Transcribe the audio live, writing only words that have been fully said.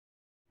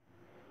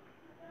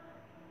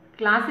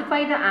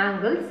Classify the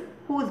angles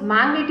whose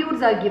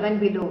magnitudes are given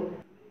below.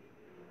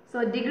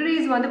 So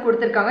degrees வந்து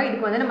கொடுத்திருக்காங்க.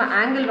 இதுக்கு வந்து நம்ம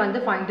angle வந்து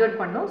find out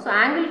பண்ணனும். So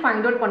angle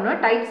find out பண்ணனும்.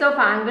 Types of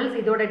angles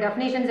இதோட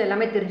definitions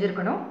எல்லாமே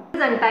தெரிஞ்சிருக்கணும்.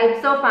 And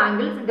types of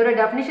angles இதோட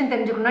definition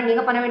தெரிஞ்சுக்கணும்னா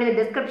நீங்க பண்ண வேண்டியது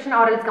description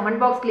or else comment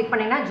box click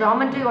பண்ணீங்கன்னா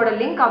geometry ஓட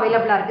link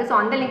available இருக்கு. So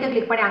அந்த லிங்கை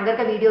click பண்ணி அங்க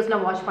இருக்க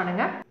வீடியோஸ்லாம் watch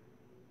பண்ணுங்க.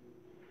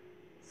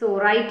 So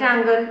right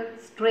angle,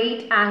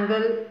 straight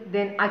angle,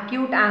 then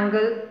acute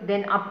angle,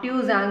 then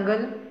obtuse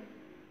angle,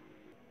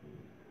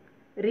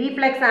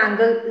 reflex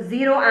angle,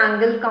 zero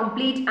angle,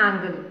 complete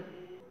angle.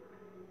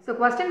 So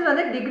questions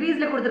வந்து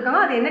degreesல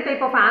கொடுத்திருக்காங்க. அது என்ன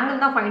type of angle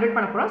தான் find out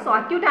பண்ண போறோம். So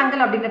acute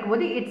angle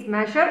அப்படினுக்கும்போது its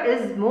measure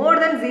is more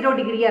than 0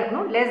 degree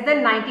இருக்கணும், less than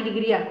 90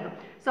 degree இருக்கணும்.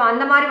 So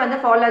அந்த மாதிரி வந்து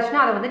fall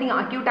ஆச்சுனா அத வந்து நீங்க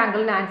acute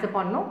angle னு ஆன்சர்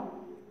பண்ணனும்.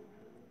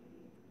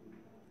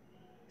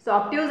 So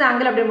obtuse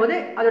angle அப்படிங்கும்போது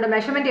அதோட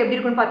measurement எப்படி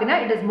இருக்குன்னு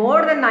பாத்தீங்கன்னா it is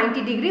more than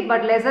 90 degree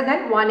but lesser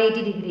than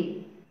 180 degree.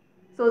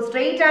 So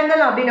straight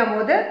angle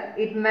அப்படிங்கும்போது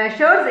it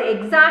measures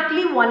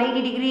exactly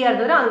 180 degree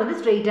இருந்ததுனா அது வந்து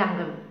straight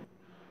angle.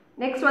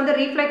 Next வந்து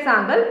reflex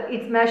angle,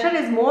 its measure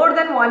is more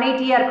than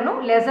 180 இருக்கணும்,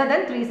 lesser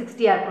than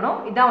 360 இருக்கணும்.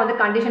 இதான் வந்து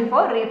condition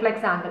for reflex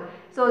angle.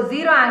 So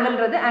zero angle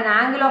ன்றது an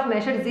angle of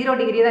measure 0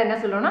 degree தான் என்ன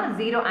சொல்றோம்னா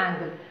zero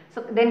angle. So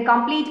then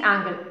complete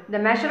angle,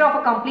 the measure of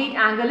a complete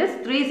angle is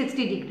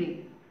 360 degree.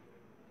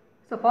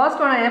 So first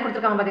one என்ன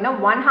கொடுத்திருக்காங்க பாத்தீங்கன்னா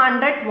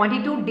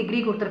 122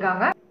 degree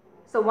கொடுத்திருக்காங்க.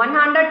 So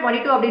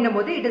 122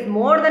 அப்படினும்போது it is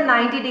more than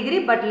 90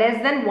 degree but less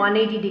than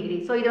 180 degree.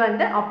 So இது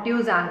வந்து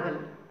obtuse angle.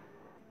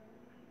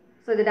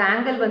 So இதோட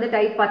angle வந்து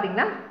type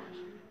பாத்தீங்கன்னா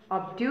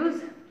obtuse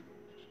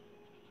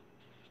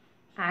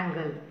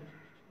angle.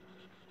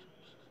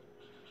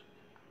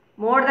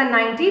 More than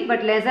 90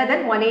 but lesser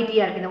than 180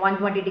 இருக்கு இந்த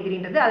 120 degree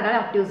ன்றது, அதனால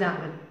obtuse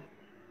angle.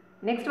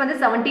 Next வந்து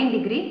 17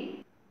 degree.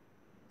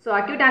 So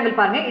acute angle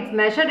பாருங்க, its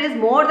measure is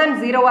more than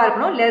 0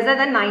 இருக்கணும், lesser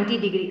than 90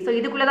 degree. So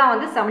இதுக்குள்ள தான்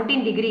வந்து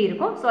 17 degree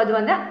இருக்கும். So அது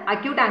வந்து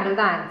acute angle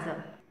தான் answer.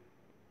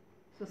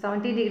 So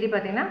 17 degree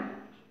பாத்தீங்கன்னா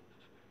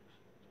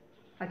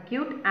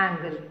acute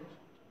angle.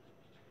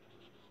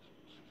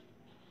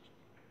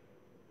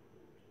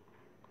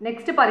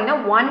 Next பாத்தீங்கன்னா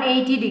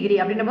 180 degree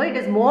அப்படினும்போது it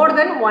is more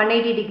than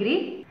 180 degree.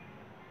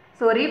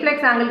 So reflex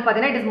angle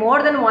பாத்தீங்கன்னா it is more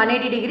than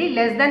 180 degree,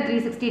 less than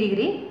 360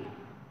 degree.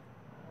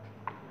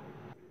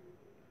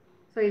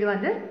 So இது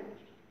வந்து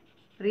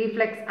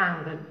reflex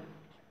angle.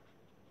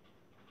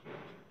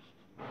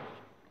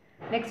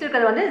 Next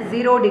இருக்கிறது வந்து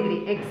 0 degree.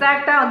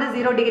 Exactா வந்து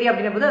 0 degree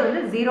அப்படினும்போது அது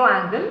வந்து zero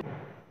angle.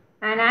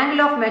 And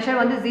angle of measure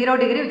வந்து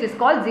 0 degree which is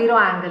called zero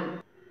angle.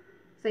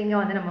 So இங்க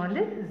வந்து நம்ம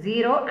வந்து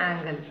zero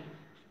angle.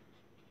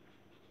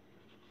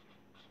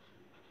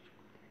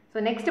 So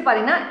next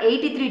பாத்தீங்கன்னா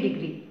 83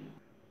 degree.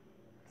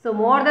 So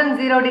more than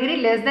 0 degree,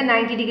 less than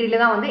 90 degree ல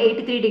தான் வந்து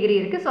 83 degree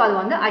இருக்கு. So அது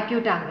வந்து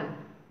acute angle.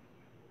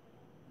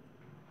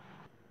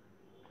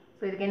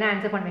 So இதுக்கு என்ன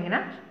answer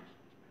பண்ணுவீங்கன்னா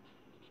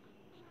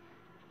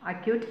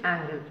acute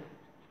angle.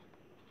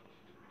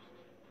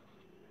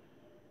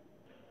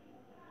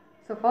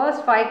 So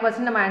first 5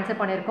 question நம்ம ஆன்சர்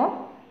பண்ணிருக்கோம்.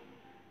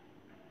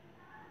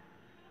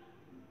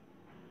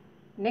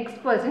 Next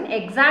question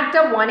exacta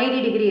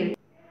 180 degree இருக்கு.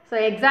 So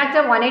exacta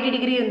 180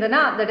 degree இருந்தனா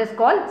that is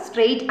called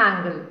straight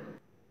angle.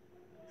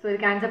 So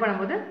இதுக்கு ஆன்சர்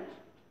பண்ணும்போது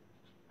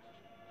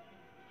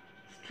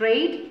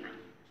straight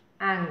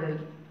angle.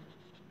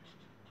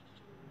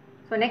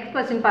 So next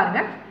question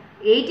பாருங்க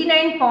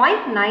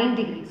 89.9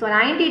 degree. So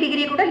 90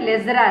 degree கூட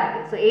lesser இருக்கு.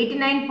 So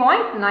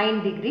 89.9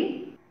 degree.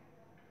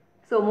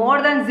 So more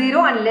than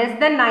 0 and less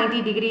than 90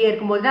 degree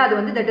இருக்கும்போது அது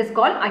வந்து that is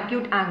called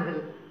acute angle.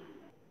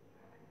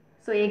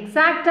 So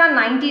exacta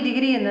 90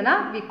 degree இருந்தனா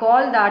we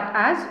call that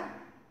as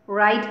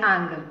right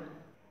angle.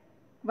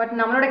 But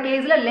நம்மளோட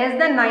கேஸ்ல less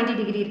than 90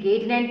 degree இருக்கு,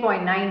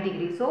 89.9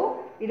 degree. So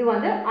இது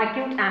வந்து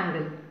acute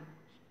angle.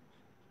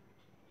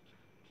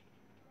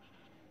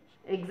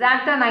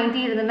 Exacta 90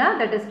 இருந்தனா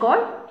that is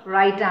called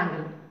right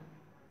angle.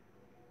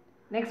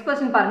 Next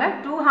question பாருங்க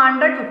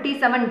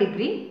 257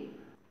 degree.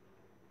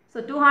 So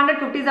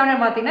 257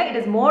 பாத்தீங்கன்னா it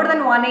is more than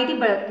 180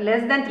 but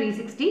less than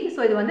 360. So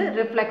இது வந்து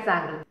reflex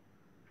angle.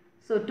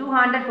 So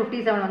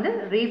 257 வந்து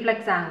reflex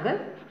angle.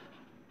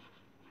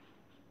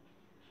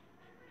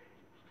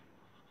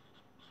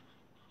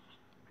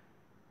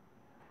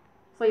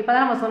 So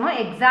இப்போதான் நம்ம சொன்னோம்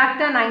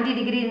exacta 90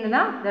 degree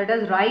இருந்தனா that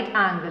is right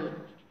angle.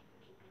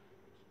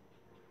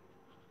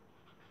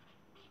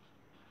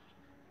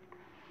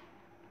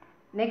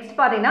 Next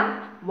பாத்தீங்கன்னா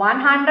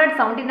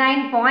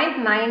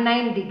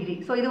 179.99 degree.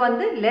 So இது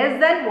வந்து less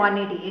than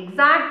 180.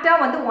 exacta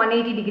வந்து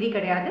 180 degree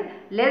கிடையாது,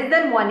 less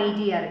than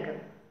 180 இருக்கு.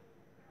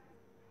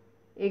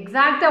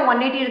 exacta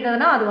 180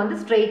 இருந்ததுனா அது வந்து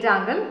straight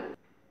angle.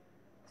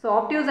 So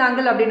obtuse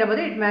angle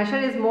அப்படினும்போது it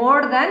measure is more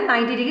than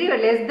 90 degree or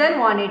less than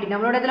 180.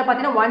 நம்மளோட இதுல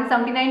பாத்தீங்கன்னா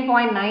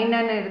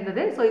 179.99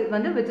 இருந்தது. So இது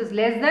வந்து which is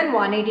less than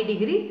 180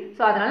 degree.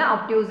 So அதனால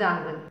obtuse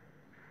angle.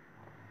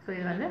 So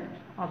இது வந்து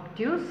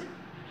obtuse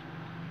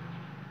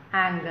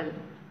angle.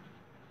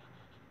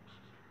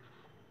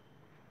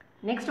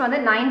 Next வந்து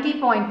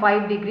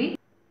 90.5 degree.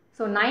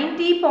 So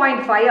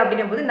 90.5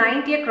 அப்படினும்போது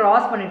 90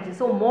 cross பண்ணிடுச்சு.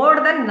 So more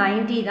than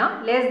 90 தான்,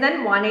 less than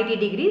 180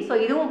 degree. So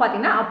இதுவும்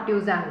பாத்தீங்கன்னா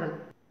obtuse angle.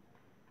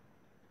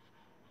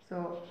 So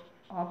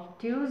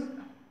obtuse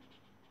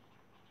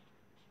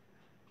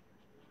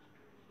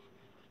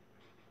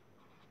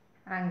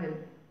angle.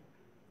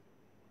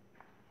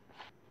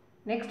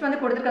 Next வந்து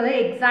கொடுத்திருக்கிறது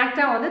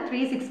exactா வந்து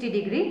 360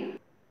 degree.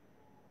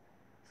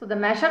 So the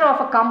measure of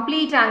a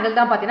complete angle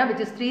தான் பார்த்தீங்கன்னா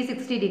which is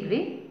 360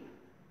 degree.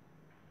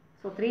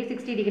 So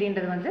 360 degree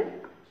ன்றது வந்து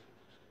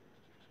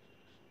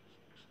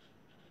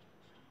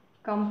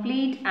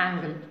complete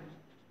angle.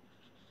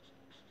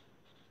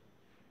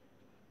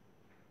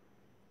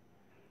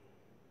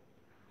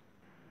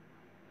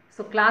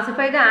 So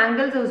classify the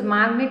angles whose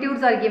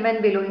magnitudes are given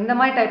below. இந்த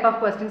மாதிரி type of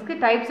questions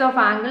க்கு types of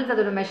angles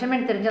அதோட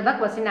measurement தெரிஞ்சதா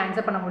question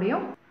answer பண்ண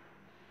முடியும்.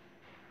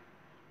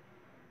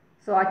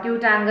 So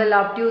acute angle,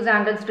 obtuse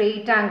angle,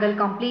 straight angle,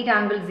 complete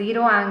angle,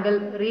 zero angle,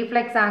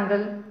 reflex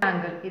angle,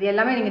 இது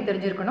எல்லாமே நீங்க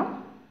தெரிஞ்சிருக்கணும்.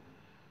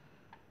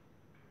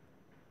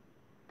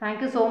 Thank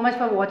you so much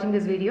for watching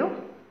this video.